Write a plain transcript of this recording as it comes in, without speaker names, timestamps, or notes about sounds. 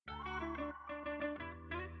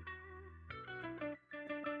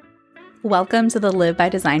Welcome to the Live by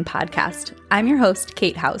Design podcast. I'm your host,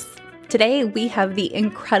 Kate House. Today, we have the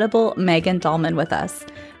incredible Megan Dahlman with us.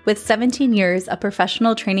 With 17 years of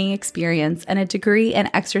professional training experience and a degree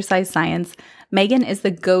in exercise science, Megan is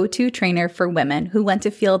the go-to trainer for women who want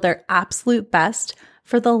to feel their absolute best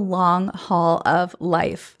for the long haul of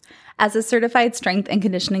life. As a certified strength and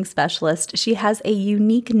conditioning specialist, she has a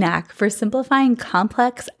unique knack for simplifying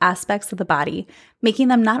complex aspects of the body, making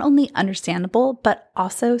them not only understandable, but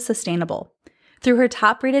also sustainable. Through her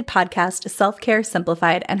top-rated podcast, Self-Care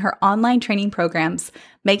Simplified, and her online training programs,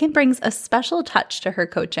 Megan brings a special touch to her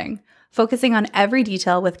coaching, focusing on every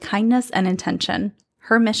detail with kindness and intention.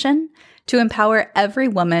 Her mission? To empower every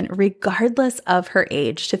woman, regardless of her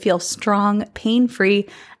age, to feel strong, pain-free,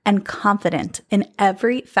 and confident in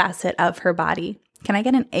every facet of her body. Can I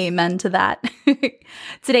get an amen to that?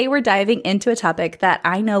 Today, we're diving into a topic that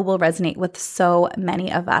I know will resonate with so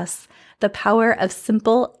many of us: the power of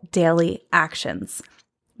simple daily actions.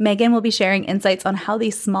 Megan will be sharing insights on how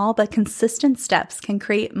these small but consistent steps can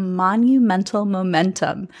create monumental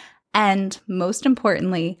momentum, and most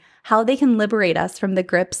importantly, how they can liberate us from the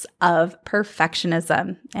grips of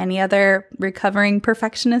perfectionism. Any other recovering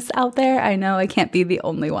perfectionists out there? I know I can't be the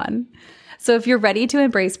only one. So if you're ready to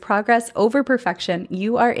embrace progress over perfection,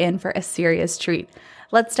 you are in for a serious treat.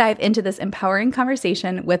 Let's dive into this empowering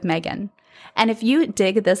conversation with Megan. And if you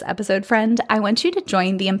dig this episode, friend, I want you to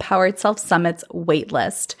join the Empowered Self Summit's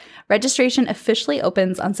waitlist. Registration officially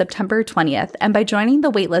opens on September 20th, and by joining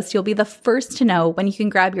the waitlist, you'll be the first to know when you can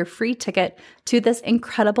grab your free ticket to this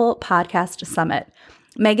incredible podcast summit.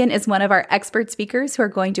 Megan is one of our expert speakers who are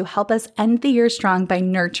going to help us end the year strong by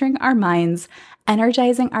nurturing our minds,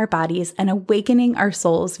 energizing our bodies, and awakening our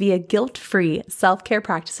souls via guilt-free self-care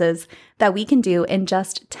practices that we can do in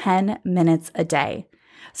just 10 minutes a day.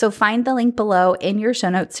 So find the link below in your show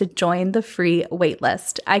notes to join the free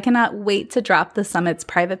waitlist. I cannot wait to drop the Summit's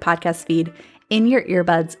private podcast feed in your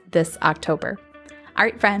earbuds this October. All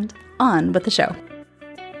right, friend, on with the show.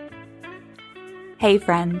 Hey,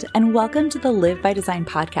 friend, and welcome to the Live by Design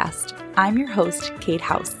podcast. I'm your host, Kate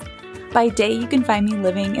House. By day, you can find me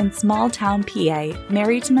living in small town PA,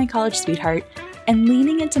 married to my college sweetheart, and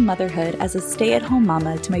leaning into motherhood as a stay-at-home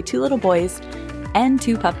mama to my 2 little boys and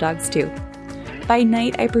 2 pup dogs too. By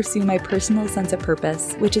night, I pursue my personal sense of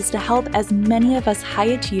purpose, which is to help as many of us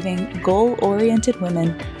high-achieving, goal-oriented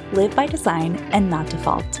women live by design and not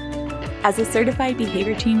default. As a certified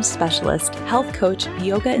behavior change specialist, health coach,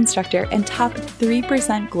 yoga instructor, and top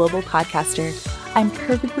 3% global podcaster, I'm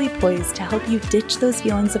perfectly poised to help you ditch those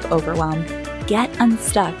feelings of overwhelm, get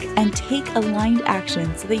unstuck, and take aligned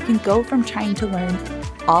action so that you can go from trying to learn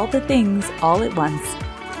all the things all at once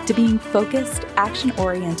to being focused,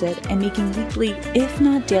 action-oriented, and making weekly, if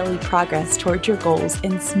not daily, progress towards your goals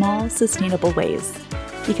in small, sustainable ways.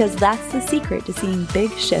 Because that's the secret to seeing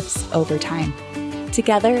big shifts over time.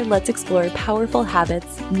 Together, let's explore powerful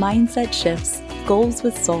habits, mindset shifts, goals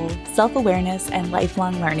with soul, self-awareness, and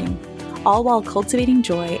lifelong learning, all while cultivating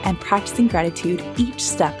joy and practicing gratitude each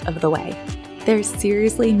step of the way. There's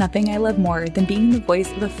seriously nothing I love more than being the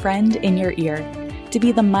voice of a friend in your ear, to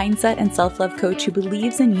be the mindset and self-love coach who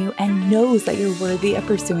believes in you and knows that you're worthy of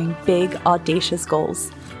pursuing big, audacious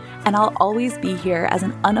goals. And I'll always be here as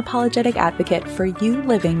an unapologetic advocate for you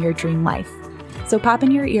living your dream life. So pop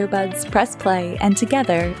in your earbuds, press play, and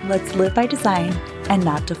together, let's live by design and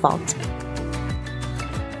not default.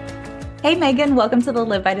 Hey, Megan, welcome to the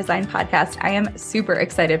Live by Design podcast. I am super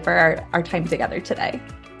excited for our time together today.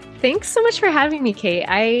 Thanks so much for having me, Kate.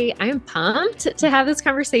 I am pumped to have this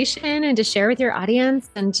conversation and to share with your audience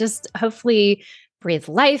and just hopefully breathe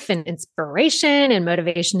life and inspiration and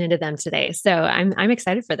motivation into them today. So I'm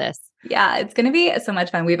excited for this. Yeah, it's going to be so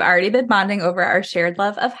much fun. We've already been bonding over our shared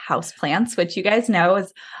love of houseplants, which you guys know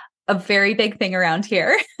is a very big thing around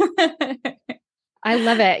here. I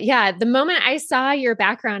love it. Yeah. The moment I saw your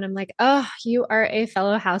background, I'm like, oh, you are a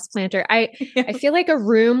fellow houseplanter. I feel like a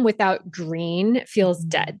room without green feels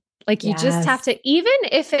dead. Like you just have to, even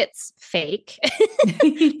if it's fake,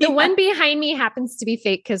 the one behind me happens to be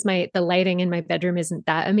fake because the lighting in my bedroom isn't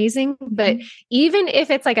that amazing. But even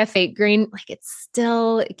if it's like a fake green, like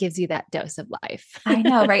it gives you that dose of life. I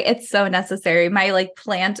know, right? It's so necessary. My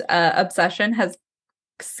plant obsession has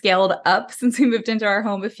scaled up since we moved into our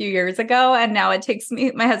home a few years ago. And now it takes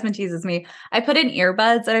me, my husband teases me. I put in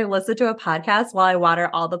earbuds and I listen to a podcast while I water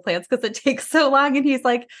all the plants because it takes so long. And he's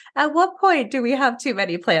like, at what point do we have too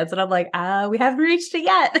many plants? And I'm like, we haven't reached it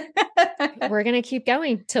yet. We're going to keep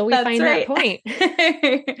going till we That's find right. that point.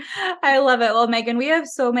 I love it. Well, Megan, we have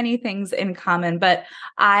so many things in common, but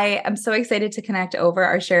I am so excited to connect over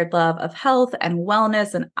our shared love of health and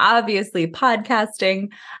wellness and obviously podcasting.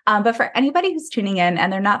 But for anybody who's tuning in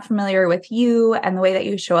and they're not familiar with you and the way that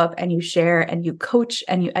you show up and you share and you coach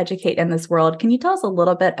and you educate in this world, can you tell us a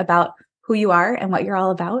little bit about who you are and what you're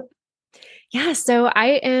all about? Yeah, so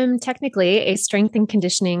I am technically a strength and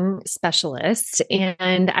conditioning specialist,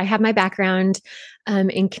 and I have my background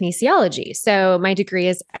in kinesiology. So my degree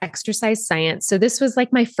is exercise science. So this was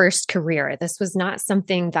like my first career. This was not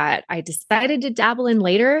something that I decided to dabble in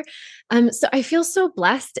later. So I feel so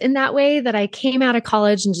blessed in that way that I came out of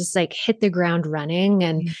college and just like hit the ground running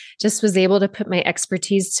and just was able to put my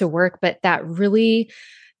expertise to work. But that really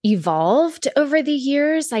evolved over the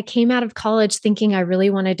years. I came out of college thinking I really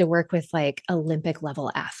wanted to work with like Olympic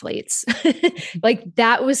level athletes. Like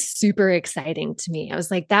that was super exciting to me. I was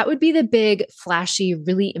like, that would be the big, flashy,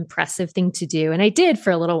 really impressive thing to do. And I did for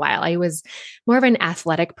a little while. I was more of an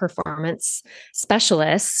athletic performance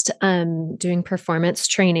specialist, doing performance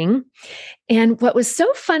training. And what was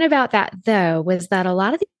so fun about that, though, was that a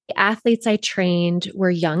lot of the athletes I trained were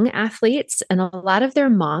young athletes, and a lot of their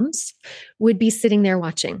moms would be sitting there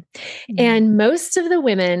watching. Mm-hmm. And most of the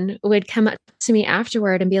women would come up to me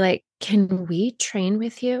afterward and be like, can we train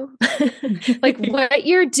with you? Like what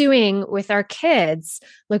you're doing with our kids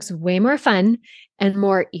looks way more fun and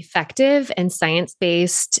more effective and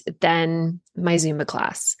science-based than my Zumba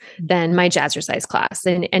class, than my jazzercise class,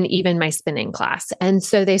 and even my spinning class. And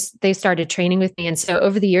so they started training with me. And so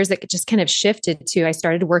over the years, it just kind of shifted to, I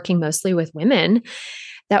started working mostly with women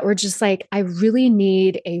that were just like, I really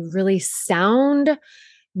need a really sound,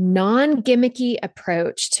 non-gimmicky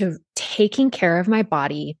approach to taking care of my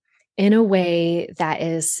body in a way that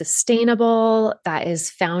is sustainable, that is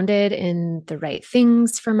founded in the right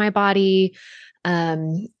things for my body.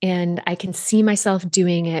 And I can see myself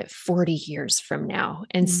doing it 40 years from now.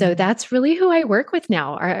 And so that's really who I work with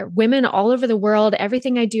now, are women all over the world.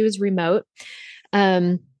 Everything I do is remote.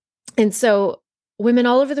 And so women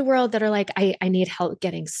all over the world that are like, I need help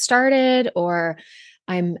getting started, or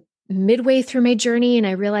I'm midway through my journey and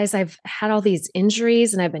I realize I've had all these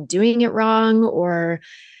injuries and I've been doing it wrong, or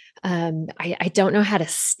I don't know how to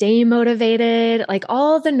stay motivated, like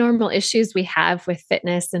all the normal issues we have with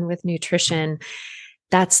fitness and with nutrition.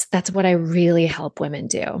 That's what I really help women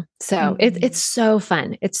do. So it's so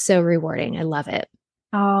fun. It's so rewarding. I love it.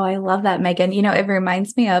 Oh, I love that, Megan. You know, it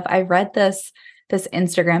reminds me of, I read this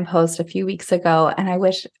Instagram post a few weeks ago, and I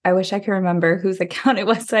wish I could remember whose account it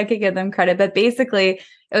was so I could give them credit. But basically,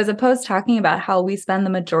 it was a post talking about how we spend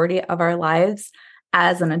the majority of our lives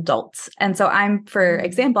as an adult. And so for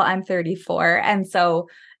example, I'm 34. And so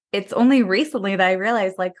it's only recently that I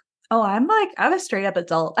realized like, oh, I'm a straight up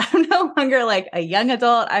adult. I'm no longer like a young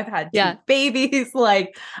adult. I've had two babies.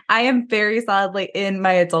 Like I am very solidly in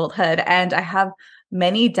my adulthood, and I have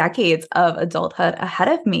many decades of adulthood ahead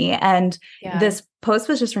of me. And this post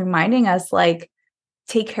was just reminding us like,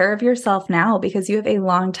 take care of yourself now because you have a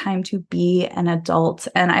long time to be an adult.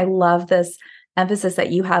 And I love this emphasis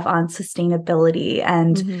that you have on sustainability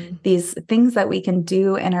and these things that we can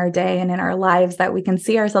do in our day and in our lives that we can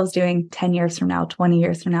see ourselves doing 10 years from now, 20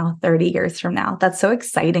 years from now, 30 years from now. That's so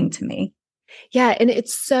exciting to me. Yeah. And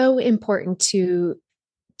it's so important to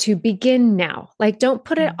begin now. Like, don't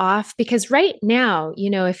put it off, because right now, you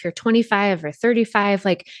know, if you're 25 or 35,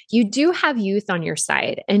 like you do have youth on your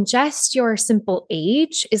side, and just your simple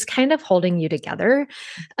age is kind of holding you together.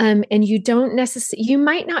 And you don't necessarily, you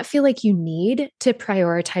might not feel like you need to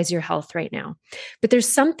prioritize your health right now, but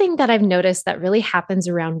there's something that I've noticed that really happens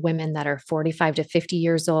around women that are 45 to 50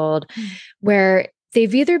 years old, where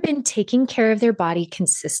they've either been taking care of their body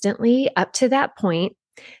consistently up to that point.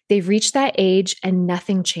 They've reached that age and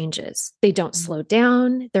nothing changes. They don't slow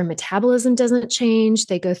down. Their metabolism doesn't change.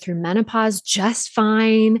 They go through menopause just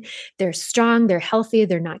fine. They're strong. They're healthy.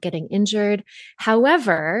 They're not getting injured.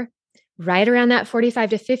 However, right around that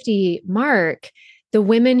 45 to 50 mark, the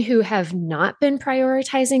women who have not been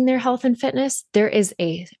prioritizing their health and fitness, there is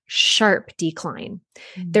a sharp decline.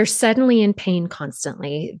 They're suddenly in pain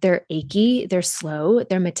constantly. They're achy, they're slow,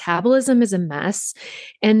 their metabolism is a mess,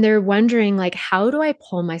 and they're wondering like, how do I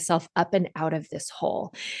pull myself up and out of this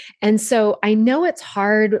hole? And so I know it's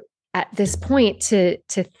hard at this point to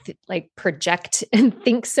like project and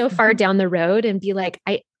think so far down the road and be like,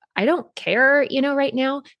 I don't care, right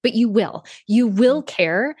now, but you will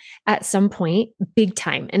care at some point, big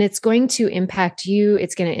time. And it's going to impact you.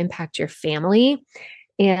 It's going to impact your family.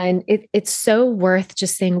 And it's so worth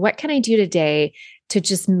just saying, what can I do today to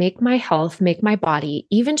just make my health, make my body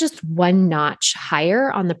even just one notch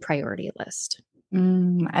higher on the priority list?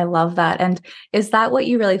 I love that. And is that what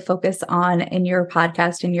you really focus on in your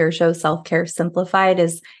podcast and your show, Self-Care Simplified?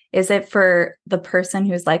 Is it for the person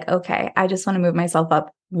who's like, okay, I just want to move myself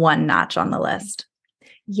up one notch on the list?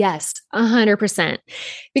 Yes, 100%.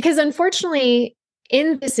 Because unfortunately,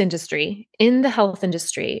 in this industry, in the health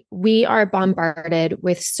industry, we are bombarded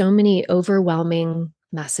with so many overwhelming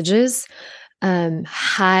messages,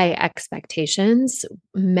 high expectations.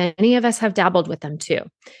 Many of us have dabbled with them too.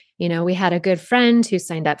 We had a good friend who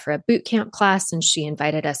signed up for a boot camp class and she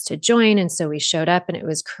invited us to join. And so we showed up and it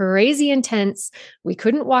was crazy intense. We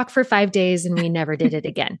couldn't walk for 5 days and we never did it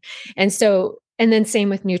again. And then same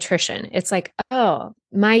with nutrition. It's like, oh,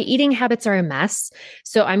 my eating habits are a mess.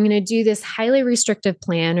 So I'm going to do this highly restrictive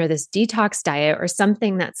plan or this detox diet or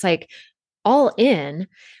something that's like all in,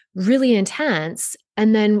 really intense.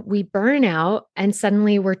 And then we burn out and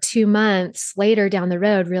suddenly we're 2 months later down the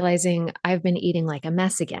road realizing I've been eating like a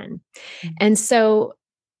mess again. Mm-hmm. And so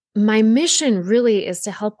my mission really is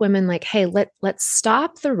to help women like, hey, let's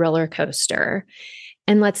stop the roller coaster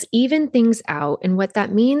and let's even things out. And what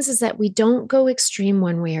that means is that we don't go extreme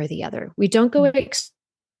one way or the other. We don't go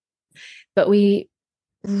but we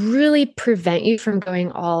really prevent you from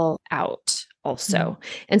going all out also.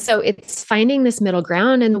 Mm-hmm. And so it's finding this middle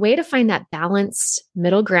ground. And the way to find that balanced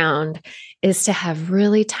middle ground is to have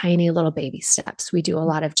really tiny little baby steps. We do a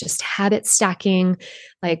lot of just habit stacking,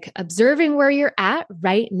 like observing where you're at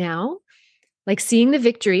right now, like seeing the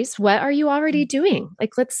victories. What are you already doing?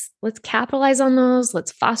 Like, let's capitalize on those.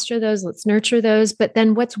 Let's foster those. Let's nurture those. But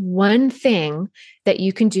then what's one thing that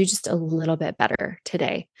you can do just a little bit better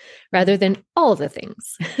today rather than all the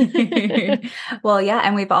things? Well, yeah.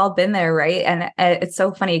 And we've all been there, right? And it's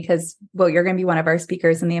so funny because, well, you're going to be one of our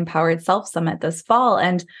speakers in the Empowered Self Summit this fall.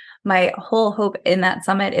 And my whole hope in that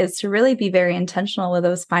summit is to really be very intentional with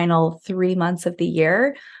those final 3 months of the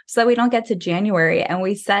year so that we don't get to January and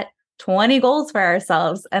we set 20 goals for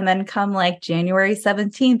ourselves. And then come like January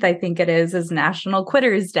 17th, I think it is National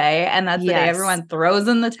Quitters Day. And that's the day everyone throws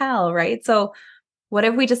in the towel, right? So what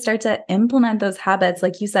if we just start to implement those habits,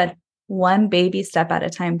 like you said, one baby step at a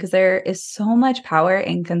time, because there is so much power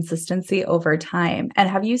in consistency over time. And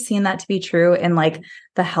have you seen that to be true in like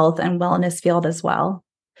the health and wellness field as well?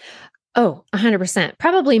 Oh, 100%.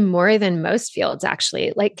 Probably more than most fields,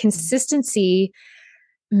 actually. Like consistency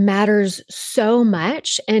matters so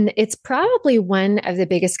much. And it's probably one of the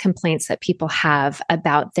biggest complaints that people have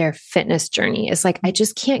about their fitness journey is like, I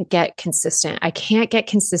just can't get consistent. I can't get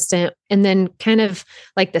consistent. And then kind of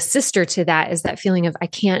like the sister to that is that feeling of I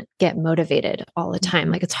can't get motivated all the time.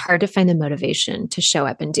 Like it's hard to find the motivation to show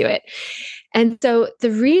up and do it. And so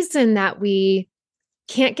the reason that we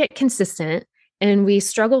can't get consistent and we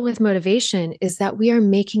struggle with motivation is that we are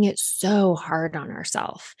making it so hard on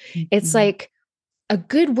ourselves. Mm-hmm. It's like, a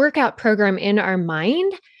good workout program in our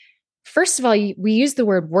mind, first of all, we use the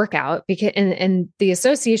word workout because, and the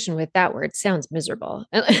association with that word sounds miserable.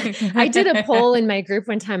 I did a poll in my group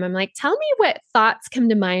one time. I'm like, tell me what thoughts come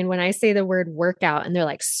to mind when I say the word workout. And they're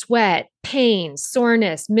like sweat, pain,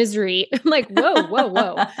 soreness, misery. I'm like,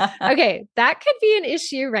 whoa. Okay. That could be an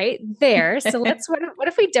issue right there. So what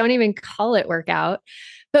if we don't even call it workout?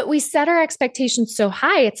 But we set our expectations so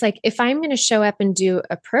high. It's like, if I'm going to show up and do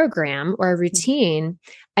a program or a routine,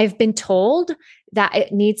 I've been told that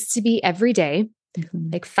it needs to be every day,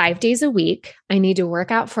 like 5 days a week. I need to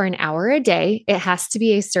work out for an hour a day. It has to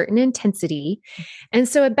be a certain intensity. And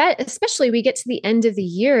so especially we get to the end of the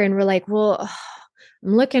year and we're like, well,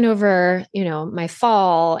 I'm looking over, my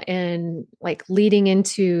fall and like leading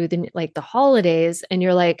into the holidays. And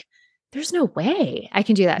you're like, there's no way I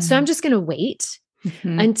can do that. So I'm just going to wait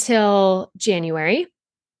until January.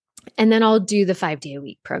 And then I'll do the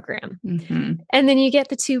 5-day-a-week program. And then you get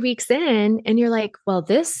the 2 weeks in and you're like, well,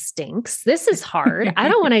 this stinks. This is hard. I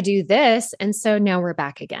don't want to do this. And so now we're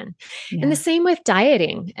back again. Yeah. And the same with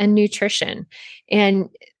dieting and nutrition. And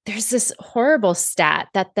there's this horrible stat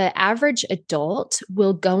that the average adult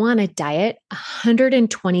will go on a diet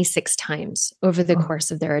 126 times over the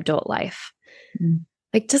course of their adult life.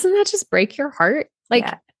 Like, doesn't that just break your heart? Like,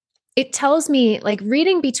 it tells me, like,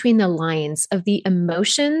 reading between the lines of the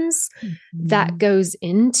emotions that goes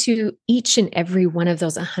into each and every one of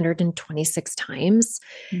those 126 times.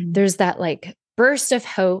 There's that like burst of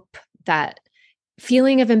hope, that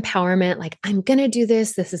feeling of empowerment, like, I'm going to do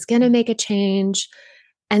this. This is going to make a change.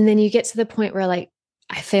 And then you get to the point where like,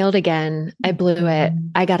 I failed again. I blew it.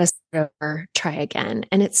 I got to start over, try again.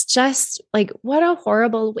 And it's just like, what a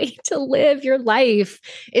horrible way to live your life.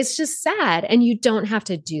 It's just sad. And you don't have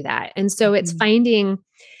to do that. And so it's finding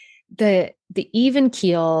the even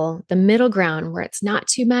keel, the middle ground where it's not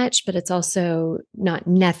too much, but it's also not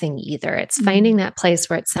nothing either. It's finding that place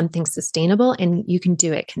where it's something sustainable and you can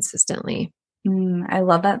do it consistently. I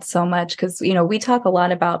love that so much because, we talk a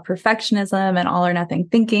lot about perfectionism and all or nothing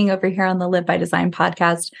thinking over here on the Live by Design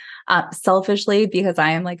podcast. Selfishly, because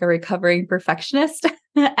I am like a recovering perfectionist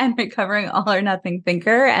and recovering all or nothing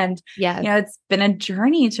thinker. And, it's been a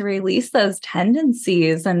journey to release those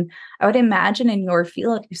tendencies. And I would imagine in your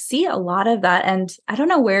field, you see a lot of that. And I don't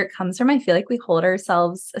know where it comes from. I feel like we hold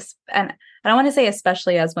ourselves, and I don't want to say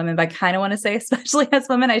especially as women, but I kind of want to say especially as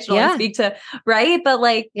women. I should only speak to, right? But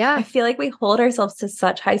I feel like we hold ourselves to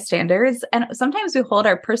such high standards. And sometimes we hold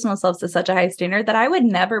our personal selves to such a high standard that I would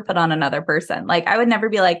never put on another person. Like I would never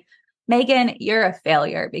be like, Megan, you're a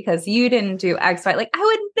failure because you didn't do X, Y. Like I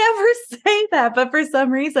would never say that. But for some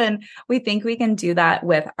reason, we think we can do that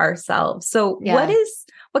with ourselves. So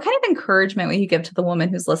what kind of encouragement will you give to the woman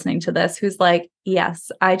who's listening to this, who's like,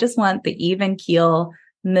 yes, I just want the even keel,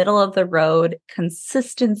 middle of the road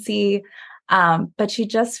consistency. But she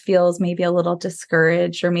just feels maybe a little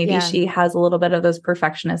discouraged, or maybe she has a little bit of those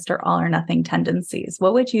perfectionist or all or nothing tendencies.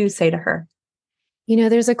 What would you say to her?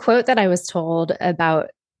 There's a quote that I was told about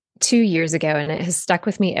 2 years ago, and it has stuck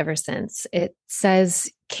with me ever since. It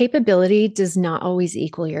says, capability does not always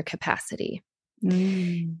equal your capacity.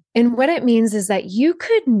 And what it means is that you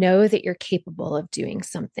could know that you're capable of doing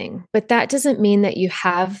something, but that doesn't mean that you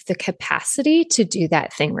have the capacity to do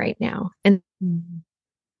that thing right now. And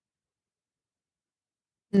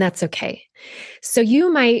that's okay. So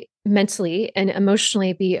you might mentally and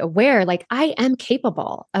emotionally be aware, like, I am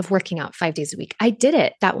capable of working out 5 days a week. I did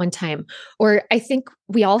it that one time. Or I think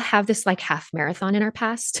we all have this like half marathon in our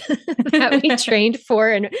past that we trained for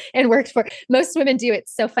and worked for. Most women do.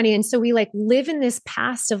 It's so funny. And so we like live in this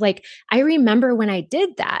past of like, I remember when I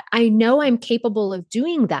did that. I know I'm capable of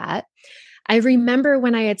doing that. I remember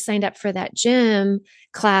when I had signed up for that gym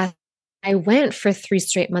class, I went for 3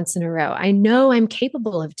 straight months in a row. I know I'm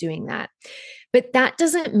capable of doing that. But that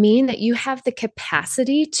doesn't mean that you have the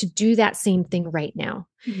capacity to do that same thing right now.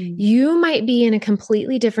 You might be in a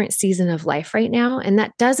completely different season of life right now, and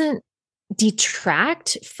that doesn't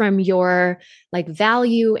detract from your like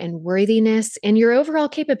value and worthiness and your overall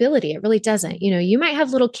capability. It really doesn't. You might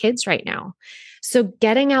have little kids right now. So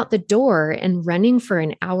getting out the door and running for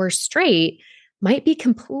an hour straight might be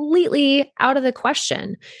completely out of the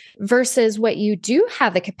question, versus what you do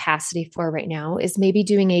have the capacity for right now is maybe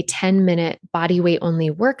doing a 10-minute body weight only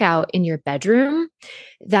workout in your bedroom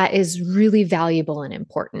that is really valuable and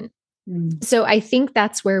important. So I think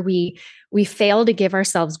that's where we fail to give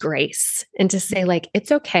ourselves grace and to say like,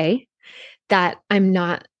 it's okay that I'm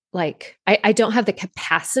not like, I don't have the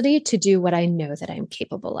capacity to do what I know that I'm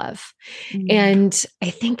capable of. And I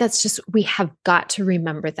think that's just, we have got to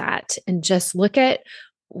remember that and just look at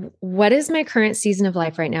what is my current season of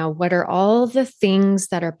life right now? What are all the things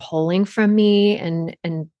that are pulling from me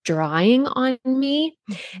and drawing on me?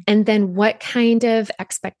 And then what kind of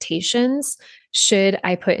expectations should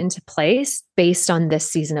I put into place based on this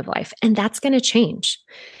season of life? And that's going to change.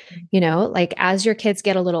 Like as your kids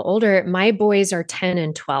get a little older, my boys are 10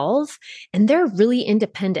 and 12, and they're really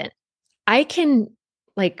independent. I can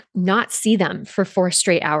like not see them for 4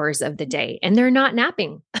 straight hours of the day, and they're not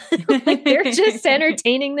napping. Like they're just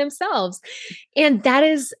entertaining themselves. And that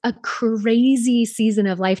is a crazy season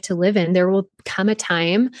of life to live in. There will come a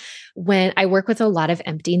time when I work with a lot of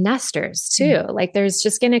empty nesters too. Like there's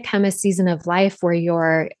just going to come a season of life where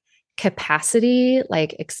your capacity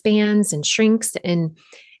like expands and shrinks.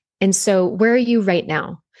 And so where are you right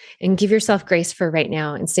now? And give yourself grace for right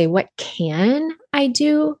now and say, what can I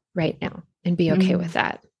do right now? And be okay with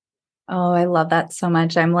that. Oh, I love that so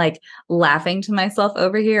much. I'm like laughing to myself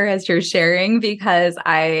over here as you're sharing, because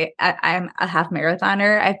I'm a half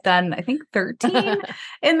marathoner. I've done, I think 13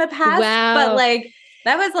 in the past, but like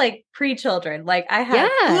that was like pre-children. Like I had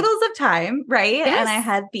oodles of time, right? Yes. And I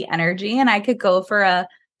had the energy, and I could go for a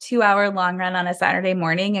 2-hour long run on a Saturday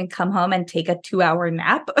morning and come home and take a 2-hour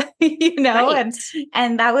nap, right.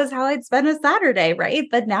 and that was how I'd spend a Saturday. Right.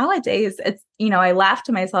 But nowadays it's, I laugh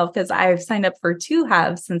to myself because I've signed up for 2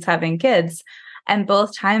 halves since having kids. And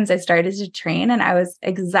both times I started to train, and I was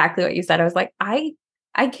exactly what you said. I was like, I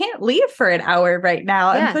I can't leave for an hour right now.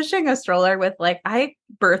 I'm Yeah. pushing a stroller with like, I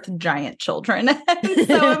birthed giant children. And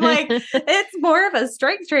so I'm like, it's more of a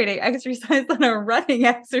strength training exercise than a running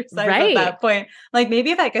exercise at that point. Like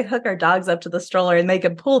maybe if I could hook our dogs up to the stroller and they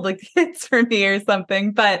could pull the kids for me or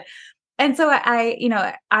something. And so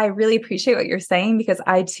I really appreciate what you're saying, because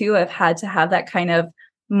I too have had to have that kind of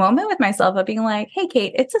moment with myself of being like, hey,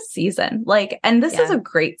 Kate, it's a season. Like, and this is a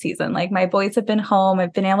great season. Like my boys have been home.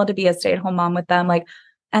 I've been able to be a stay-at-home mom with them. Like,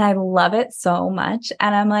 and I love it so much.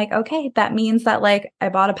 And I'm like, okay, that means that like I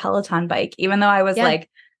bought a Peloton bike, even though I was like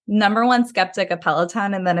number one skeptic of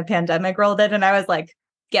Peloton, and then a pandemic rolled in and I was like,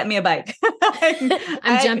 get me a bike.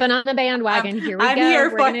 I'm jumping on the bandwagon. Here we go.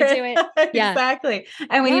 We're going to do it. Yeah. Exactly.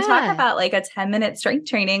 And when you talk about like a 10-minute strength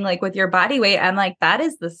training, like with your body weight, I'm like, that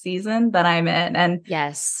is the season that I'm in. And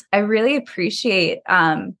yes, I really appreciate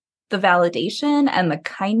the validation and the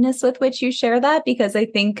kindness with which you share that, because I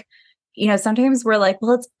think, sometimes we're like,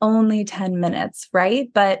 well, it's only 10 minutes, right?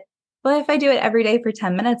 But if I do it every day for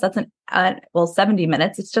 10 minutes, that's 70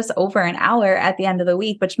 minutes. It's just over an hour at the end of the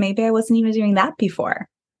week, which maybe I wasn't even doing that before.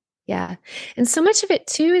 Yeah. And so much of it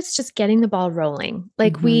too is just getting the ball rolling.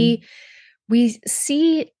 Like we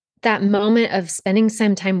see that moment of spending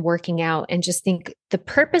some time working out and just think the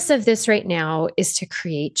purpose of this right now is to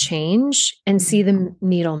create change and see the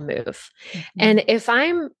needle move. And if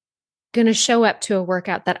I'm going to show up to a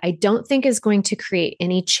workout that I don't think is going to create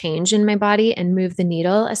any change in my body and move the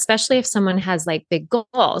needle, especially if someone has like big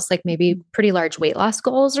goals, like maybe pretty large weight loss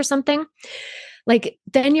goals or something, like,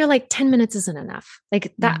 then you're like 10 minutes isn't enough.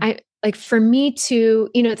 Like that, for me to,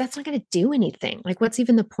 that's not going to do anything. Like, what's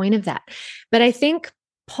even the point of that? But I think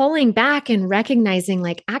pulling back and recognizing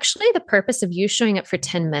like, actually the purpose of you showing up for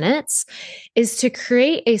 10 minutes is to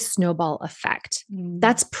create a snowball effect.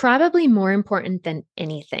 That's probably more important than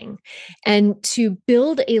anything. And to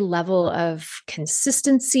build a level of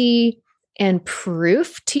consistency and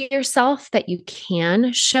proof to yourself that you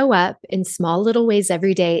can show up in small little ways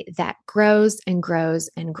every day that grows and grows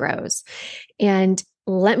and grows. And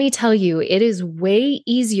let me tell you, it is way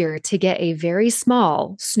easier to get a very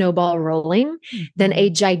small snowball rolling than a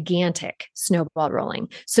gigantic snowball rolling.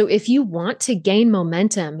 So if you want to gain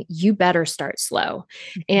momentum, you better start slow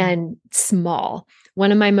and small.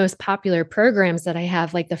 One of my most popular programs that I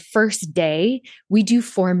have, like the first day, we do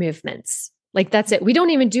 4 movements. Like that's it. We don't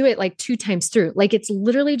even do it like 2 times through. Like it's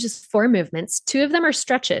literally just 4 movements. 2 of them are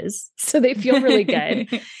stretches. So they feel really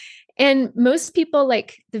good. And most people,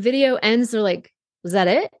 like the video ends, they're like, was that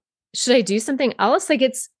it? Should I do something else? Like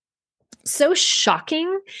it's so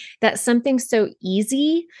shocking that something so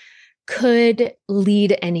easy could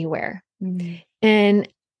lead anywhere. And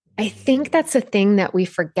I think that's a thing that we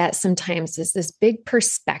forget sometimes, is this big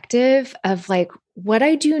perspective of like, what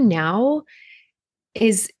I do now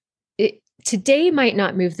is today might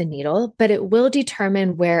not move the needle, but it will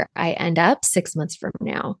determine where I end up 6 months from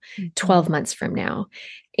now, 12 months from now.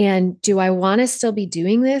 And do I want to still be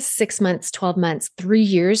doing this 6 months, 12 months, 3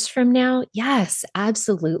 years from now? Yes,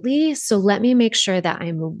 absolutely. So let me make sure that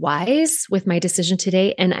I'm wise with my decision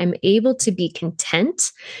today and I'm able to be content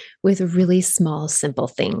with really small, simple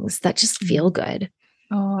things that just feel good.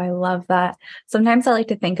 Oh, I love that. Sometimes I like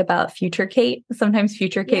to think about future Kate. Sometimes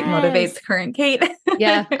future Kate motivates current Kate.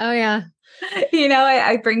 Yeah. Oh, yeah.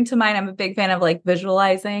 I bring to mind, I'm a big fan of like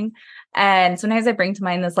visualizing. And sometimes I bring to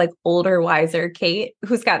mind this like older, wiser Kate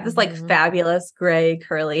who's got this like fabulous gray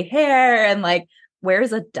curly hair and like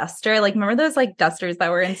wears a duster. Like, remember those like dusters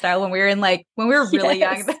that were in style when we were really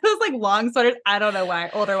young? Those like long sweaters. I don't know why.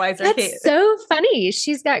 Older, wiser That's Kate. So funny.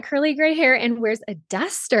 She's got curly gray hair and wears a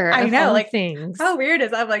duster. I know, like things. How weird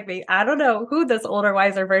is that? I'm like, I don't know who this older,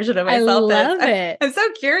 wiser version of myself is. I love it. I'm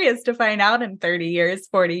so curious to find out in 30 years,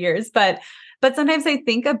 40 years. But sometimes I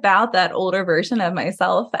think about that older version of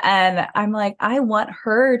myself and I'm like, I want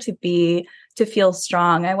her to feel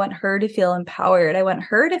strong. I want her to feel empowered. I want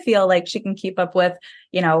her to feel like she can keep up with,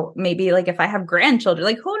 maybe like if I have grandchildren,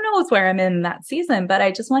 like who knows where I'm in that season, but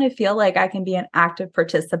I just want to feel like I can be an active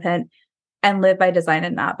participant and live by design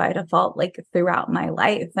and not by default, like throughout my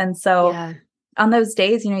life. And so on those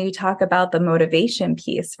days, you talk about the motivation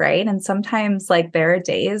piece, right? And sometimes like there are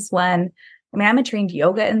days when, I'm a trained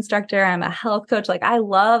yoga instructor. I'm a health coach. Like I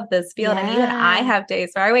love this field. And even I have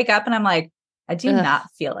days where I wake up and I'm like, I do not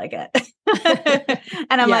feel like it.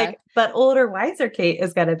 And I'm like, but older, wiser Kate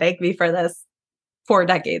is going to thank me for this 4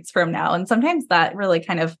 decades from now. And sometimes that really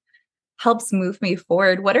kind of helps move me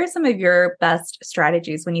forward. What are some of your best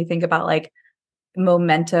strategies when you think about like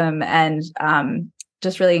momentum and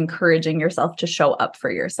just really encouraging yourself to show up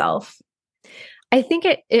for yourself? I think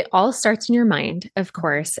it all starts in your mind, of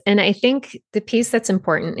course. And I think the piece that's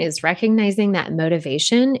important is recognizing that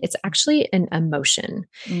motivation, it's actually an emotion.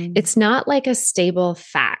 It's not like a stable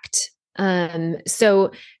fact.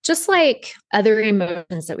 So just like other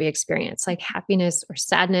emotions that we experience, like happiness or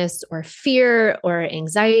sadness or fear or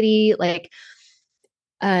anxiety, like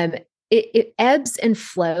it ebbs and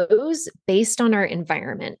flows based on our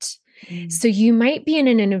environment. So you might be in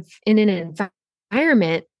an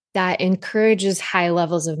environment that encourages high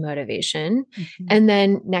levels of motivation. And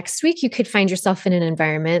then next week, you could find yourself in an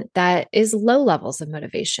environment that is low levels of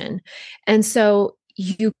motivation. And so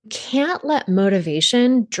you can't let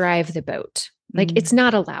motivation drive the boat. Like it's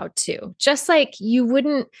not allowed to. Just like you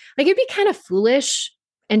wouldn't, like it'd be kind of foolish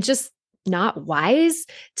and just not wise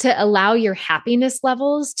to allow your happiness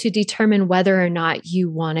levels to determine whether or not you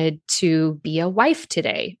wanted to be a wife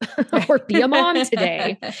today or be a mom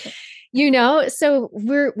today. So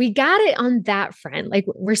we got it on that front. Like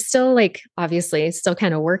we're still like, obviously still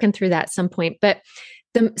kind of working through that at some point, but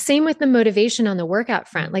the same with the motivation on the workout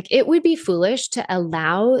front. Like it would be foolish to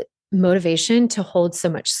allow motivation to hold so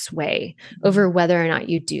much sway over whether or not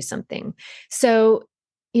you do something. So,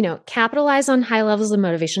 capitalize on high levels of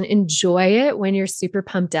motivation, enjoy it when you're super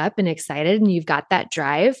pumped up and excited and you've got that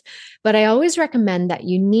drive. But I always recommend that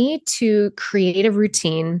you need to create a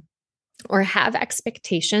routine or have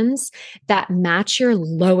expectations that match your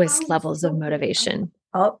lowest levels of motivation.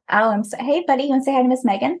 Hey, buddy, you want to say hi to Miss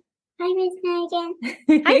Megan? Hi, Miss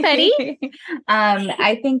Megan. Hi, buddy.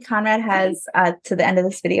 I think Conrad has to the end of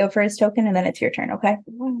this video for his token, and then it's your turn, okay?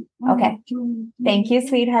 Okay. Thank you,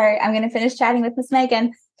 sweetheart. I'm going to finish chatting with Miss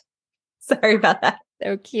Megan. Sorry about that.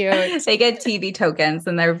 So cute. They get TV tokens,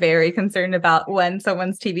 and they're very concerned about when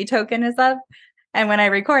someone's TV token is up. And when I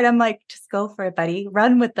record, I'm like, just go for it, buddy.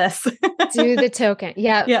 Run with this. Do the token.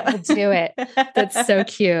 Yeah, we'll do it. That's so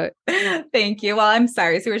cute. Thank you. Well, I'm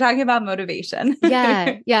sorry. So we're talking about motivation.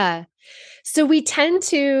 Yeah. So we tend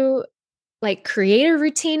to like create a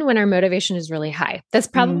routine when our motivation is really high. That's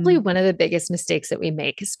probably one of the biggest mistakes that we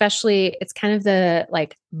make, especially it's kind of the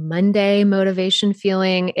like Monday motivation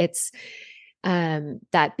feeling. It's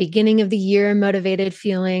that beginning of the year motivated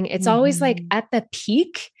feeling. It's always like at the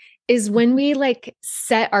peak is when we like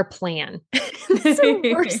set our plan. That's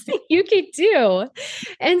the worst thing you could do.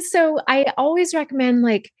 And so I always recommend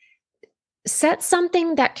like set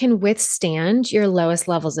something that can withstand your lowest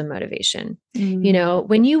levels of motivation.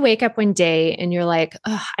 When you wake up one day and you're like,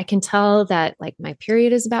 oh, I can tell that like my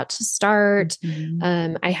period is about to start.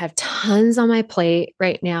 I have tons on my plate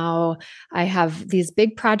right now. I have these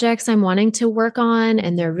big projects I'm wanting to work on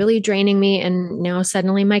and they're really draining me. And now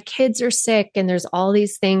suddenly my kids are sick and there's all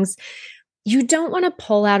these things. You don't want to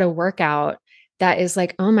pull out a workout that is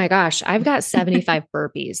like, oh my gosh, I've got 75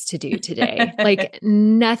 burpees to do today. Like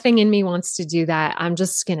nothing in me wants to do that. I'm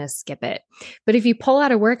just going to skip it. But if you pull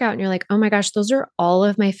out a workout and you're like, oh my gosh, those are all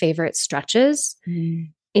of my favorite stretches.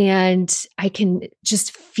 And I can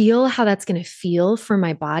just feel how that's going to feel for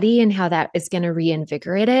my body and how that is going to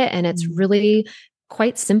reinvigorate it. And it's really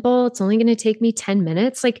quite simple. It's only going to take me 10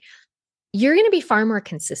 minutes. Like you're going to be far more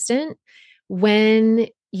consistent when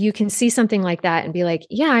you can see something like that and be like,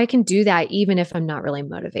 yeah, I can do that even if I'm not really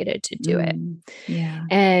motivated to do it. Yeah.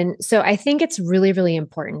 And so I think it's really, really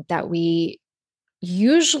important that we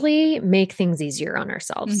usually make things easier on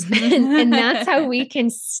ourselves. And that's how we can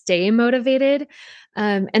stay motivated.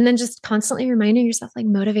 And then just constantly reminding yourself like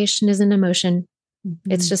motivation is an emotion.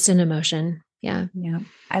 It's just an emotion. Yeah.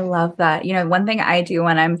 I love that. One thing I do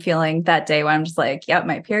when I'm feeling that day when I'm just like, yep,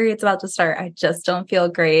 my period's about to start. I just don't feel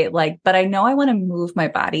great. But I know I want to move my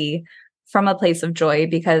body from a place of joy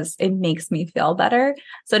because it makes me feel better.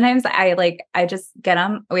 Sometimes I just get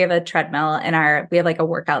on, we have a treadmill we have like a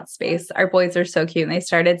workout space. Our boys are so cute and they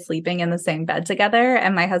started sleeping in the same bed together.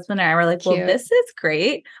 And my husband and I were like, well, this is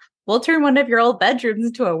great. We'll turn one of your old bedrooms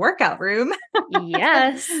into a workout room.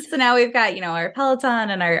 Yes. So now we've got, our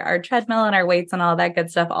Peloton and our treadmill and our weights and all that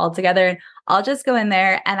good stuff all together. And I'll just go in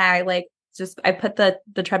there and I put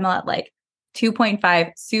the treadmill at like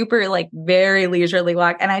 2.5, super like very leisurely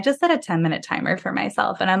walk. And I just set a 10-minute timer for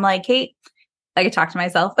myself. And I'm like, Kate, I could talk to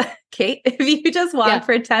myself, Kate, if you just walk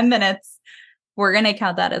for 10 minutes, we're going to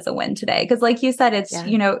count that as a win today. Cause like you said, it's,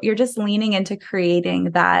 you're just leaning into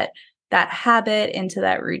creating that habit, into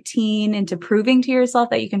that routine, into proving to yourself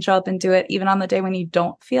that you can show up and do it even on the day when you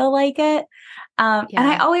don't feel like it. And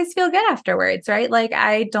I always feel good afterwards, right? Like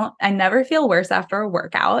I never feel worse after a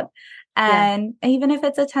workout. And even if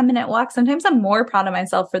it's a 10-minute walk, sometimes I'm more proud of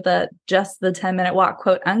myself for just the 10-minute walk,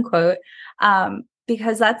 quote unquote,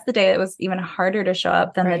 because that's the day that was even harder to show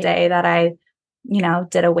up than the day that I,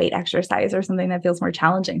 did a weight exercise or something that feels more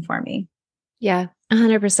challenging for me. Yeah,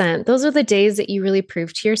 100%. Those are the days that you really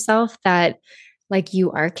prove to yourself that like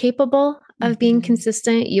you are capable of being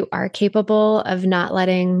consistent. You are capable of not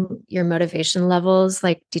letting your motivation levels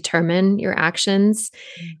like determine your actions.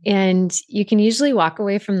 And you can usually walk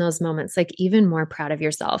away from those moments like even more proud of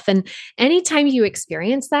yourself. And anytime you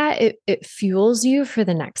experience that, it fuels you for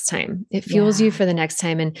the next time. It fuels you for the next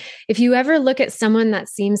time. And if you ever look at someone that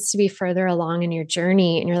seems to be further along in your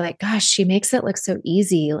journey and you're like, gosh, she makes it look so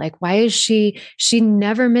easy. Like, why is she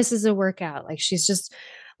never misses a workout? Like, she's just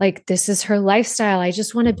like, this is her lifestyle. I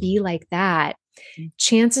just want to be like that.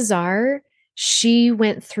 Chances are she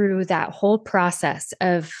went through that whole process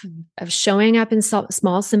of showing up in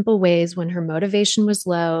small, simple ways when her motivation was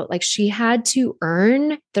low. Like she had to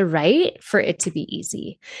earn the right for it to be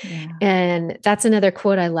easy. Yeah. And that's another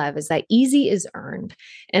quote I love is that easy is earned.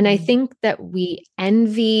 And I think that we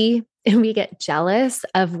envy and we get jealous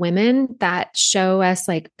of women that show us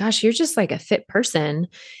like, gosh, you're just like a fit person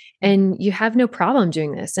and you have no problem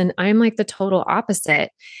doing this. And I'm like the total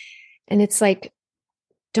opposite. And it's like,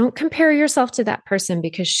 don't compare yourself to that person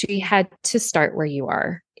because she had to start where you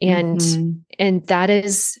are. And that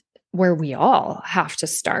is where we all have to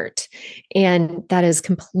start. And that is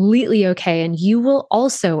completely okay. And you will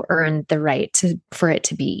also earn the right for it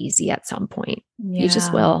to be easy at some point. Yeah. You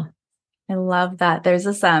just will. I love that. There's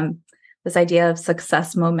this idea of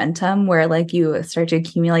success momentum where like you start to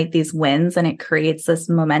accumulate these wins and it creates this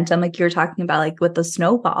momentum like you were talking about, like with the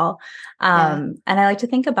snowball. And I like to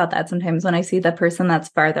think about that sometimes when I see the person that's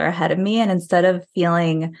farther ahead of me, and instead of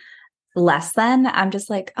feeling less than, I'm just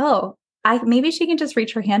like, oh, maybe she can just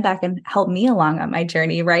reach her hand back and help me along on my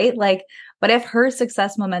journey. Right. Like, but if her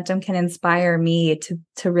success momentum can inspire me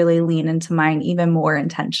to really lean into mine even more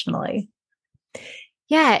intentionally.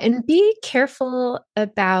 Yeah. And be careful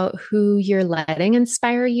about who you're letting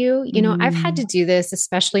inspire you. You know, I've had to do this,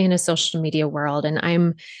 especially in a social media world, and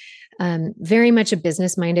I'm very much a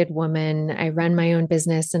business-minded woman. I run my own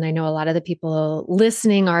business, and I know a lot of the people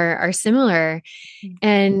listening are similar.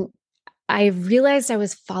 And I realized I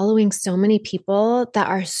was following so many people that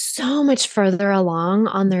are so much further along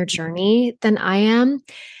on their journey than I am,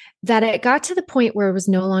 that it got to the point where it was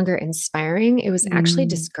no longer inspiring. It was actually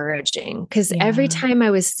discouraging because every time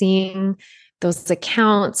I was seeing those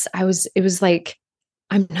accounts, it was like,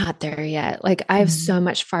 I'm not there yet. Like I have so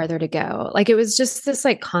much farther to go. Like it was just this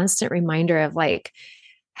like constant reminder of like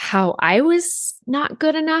how I was not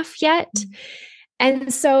good enough yet.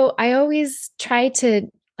 And so I always try to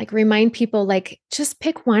like remind people, like, just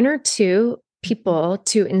pick one or two people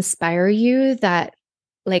to inspire you that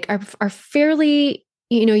like are fairly,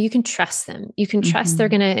 you know, you can trust them. You can trust they're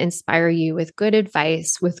going to inspire you with good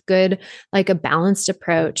advice, with good, like a balanced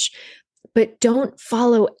approach, but don't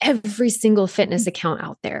follow every single fitness account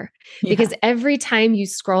out there because every time you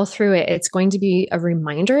scroll through it, it's going to be a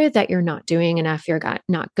reminder that you're not doing enough. You're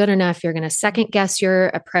not good enough. You're going to second guess your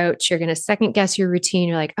approach. You're going to second guess your routine.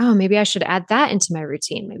 You're like, oh, maybe I should add that into my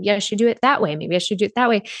routine. Maybe I should do it that way. Maybe I should do it that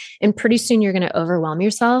way. And pretty soon you're going to overwhelm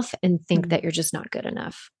yourself and think that you're just not good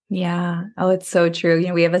enough. Yeah. Oh, it's so true. You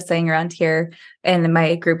know, we have a saying around here in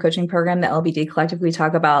my group coaching program, the LBD Collective, we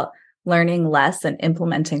talk about learning less and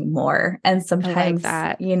implementing more. And sometimes, I like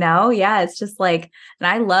that. You know, it's just like, and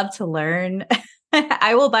I love to learn.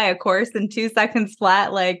 I will buy a course in 2 seconds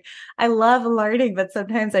flat. Like I love learning, but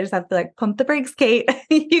sometimes I just have to like pump the brakes, Kate.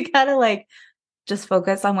 You gotta like just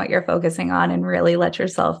focus on what you're focusing on and really let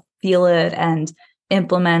yourself feel it and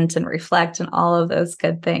implement and reflect and all of those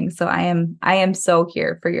good things. So I am so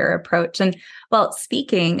here for your approach. And well,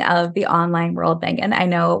 speaking of the online world, Megan, I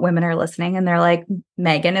know women are listening and they're like,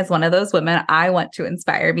 Megan is one of those women I want to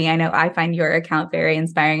inspire me. I know I find your account very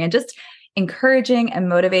inspiring and just encouraging and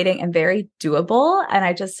motivating and very doable. And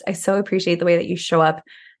I so appreciate the way that you show up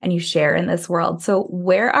and you share in this world. So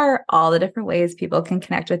where are all the different ways people can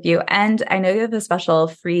connect with you? And I know you have a special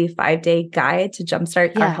free 5-day guide to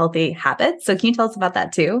jumpstart our healthy habits. So can you tell us about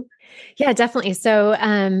that too? Yeah, definitely. So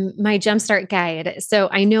my jumpstart guide. So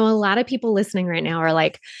I know a lot of people listening right now are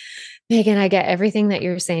like, Megan, I get everything that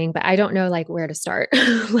you're saying, but I don't know like where to start.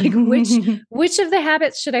 Like which of the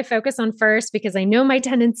habits should I focus on first? Because I know my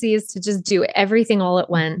tendency is to just do everything all at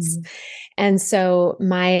once. And so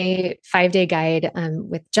my 5-day guide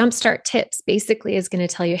with jumpstart tips basically is going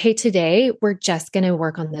to tell you, hey, today we're just going to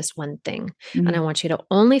work on this one thing. And I want you to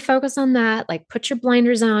only focus on that. Like put your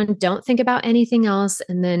blinders on, don't think about anything else.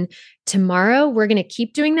 And then tomorrow we're going to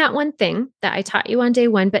keep doing that one thing that I taught you on day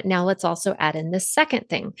 1, but now let's also add in this second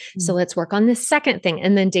thing. So let's work on this second thing.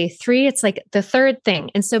 And then day 3, it's like the third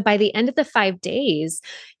thing. And so by the end of the 5 days,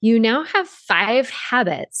 you now have 5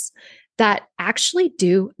 habits that actually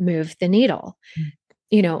do move the needle.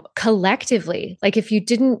 collectively, like if you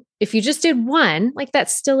just did one, like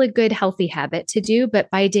that's still a good, healthy habit to do. But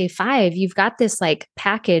by day 5, you've got this like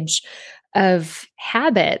package of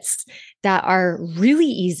habits that are really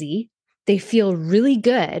easy. They feel really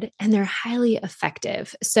good and they're highly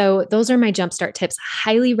effective. So those are my jumpstart tips.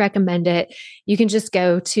 Highly recommend it. You can just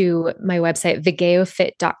go to my website,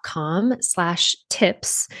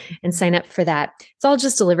 vigeofit.com/tips and sign up for that. It's all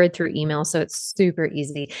just delivered through email. So it's super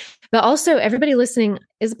easy. But also everybody listening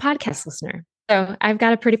is a podcast listener. So I've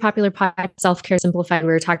got a pretty popular podcast, Self-Care Simplified. We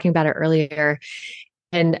were talking about it earlier.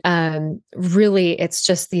 And really, it's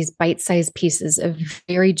just these bite-sized pieces of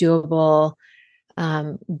very doable,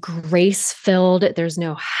 grace-filled. There's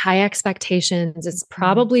no high expectations. It's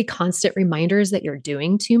probably constant reminders that you're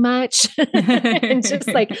doing too much and just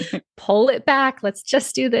like pull it back. Let's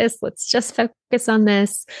just do this. Let's just focus on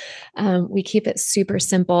this. We keep it super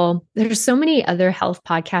simple. There's so many other health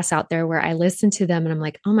podcasts out there where I listen to them and I'm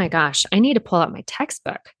like, oh my gosh, I need to pull out my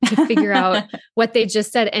textbook to figure out what they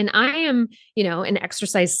just said. And I am, an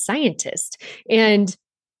exercise scientist, and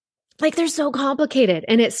like they're so complicated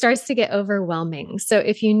and it starts to get overwhelming. So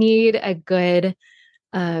if you need a good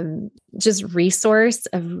just resource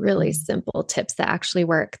of really simple tips that actually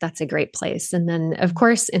work, that's a great place. And then of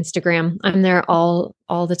course, Instagram, I'm there all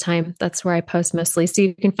the time. That's where I post mostly. So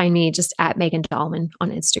you can find me just at Megan Dahlman on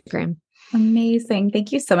Instagram. Amazing.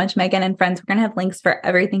 Thank you so much, Megan. And friends, we're going to have links for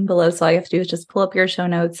everything below. So all you have to do is just pull up your show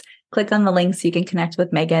notes, click on the link so you can connect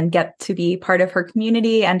with Megan, get to be part of her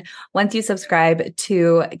community. And once you subscribe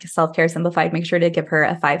to Self-Care Simplified, make sure to give her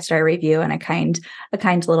a 5-star review and a kind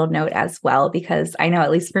little note as well, because I know, at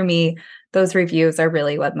least for me, those reviews are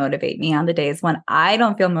really what motivate me on the days when I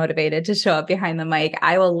don't feel motivated to show up behind the mic.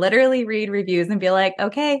 I will literally read reviews and be like,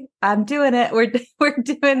 okay, I'm doing it. We're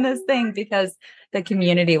doing this thing, because the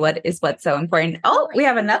community, what's so important. Oh, we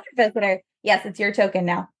have another visitor. Yes, it's your token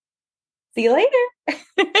now. See you later.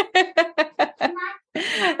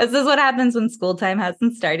 This is what happens when school time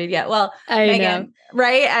hasn't started yet. Well, Megan, know.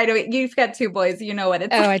 Right? I know you've got 2 boys. You know what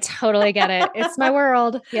it's like. I totally get it. It's my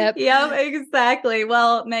world. Yep. Yep, exactly.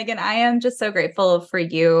 Well, Megan, I am just so grateful for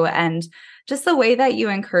you and just the way that you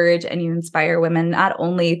encourage and you inspire women, not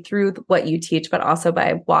only through what you teach, but also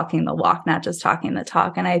by walking the walk, not just talking the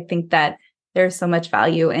talk. And I think that there's so much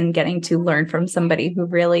value in getting to learn from somebody who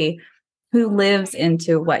lives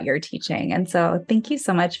into what you're teaching. And so thank you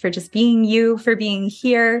so much for just being you, for being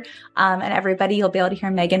here. And everybody, you'll be able to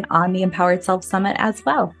hear Megan on the Empowered Self Summit as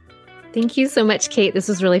well. Thank you so much, Kate. This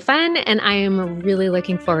was really fun. And I am really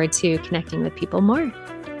looking forward to connecting with people more.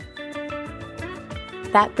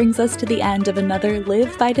 That brings us to the end of another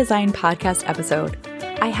Live by Design podcast episode.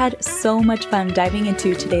 I had so much fun diving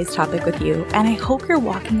into today's topic with you, and I hope you're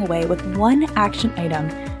walking away with one action item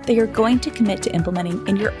that you're going to commit to implementing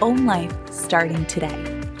in your own life starting today.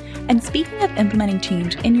 And speaking of implementing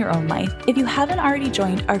change in your own life, if you haven't already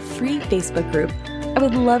joined our free Facebook group, I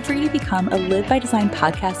would love for you to become a Live by Design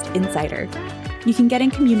podcast insider. You can get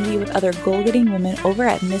in community with other goal-getting women over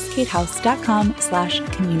at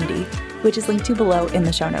misskatehouse.com/community, which is linked to below in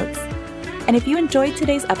the show notes. And if you enjoyed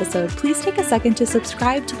today's episode, please take a second to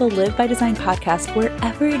subscribe to the Live by Design podcast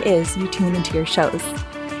wherever it is you tune into your shows.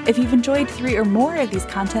 If you've enjoyed 3 or more of these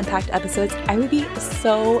content-packed episodes, I would be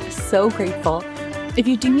so grateful if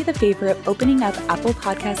you do me the favor of opening up Apple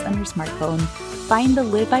Podcasts on your smartphone, find the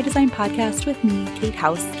Live by Design podcast with me, Kate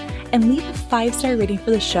House, and leave a 5-star rating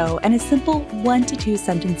for the show and a simple 1 to 2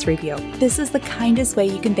 sentence review. This is the kindest way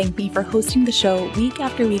you can thank me for hosting the show week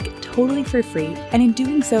after week totally for free. And in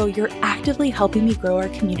doing so, you're actively helping me grow our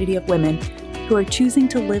community of women who are choosing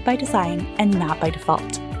to live by design and not by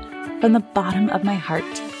default. From the bottom of my heart,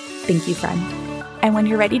 thank you, friend. And when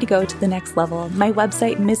you're ready to go to the next level, my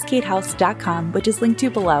website, misskatehouse.com, which is linked to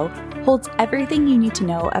below, holds everything you need to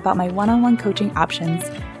know about my one-on-one coaching options,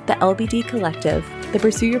 the LBD Collective, the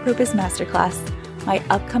Pursue Your Purpose Masterclass, my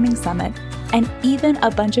upcoming summit, and even a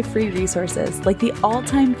bunch of free resources like the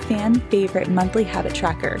all-time fan favorite monthly habit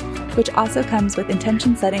tracker, which also comes with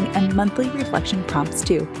intention setting and monthly reflection prompts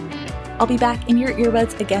too. I'll be back in your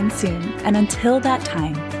earbuds again soon, and until that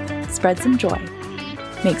time, spread some joy,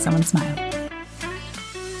 make someone smile.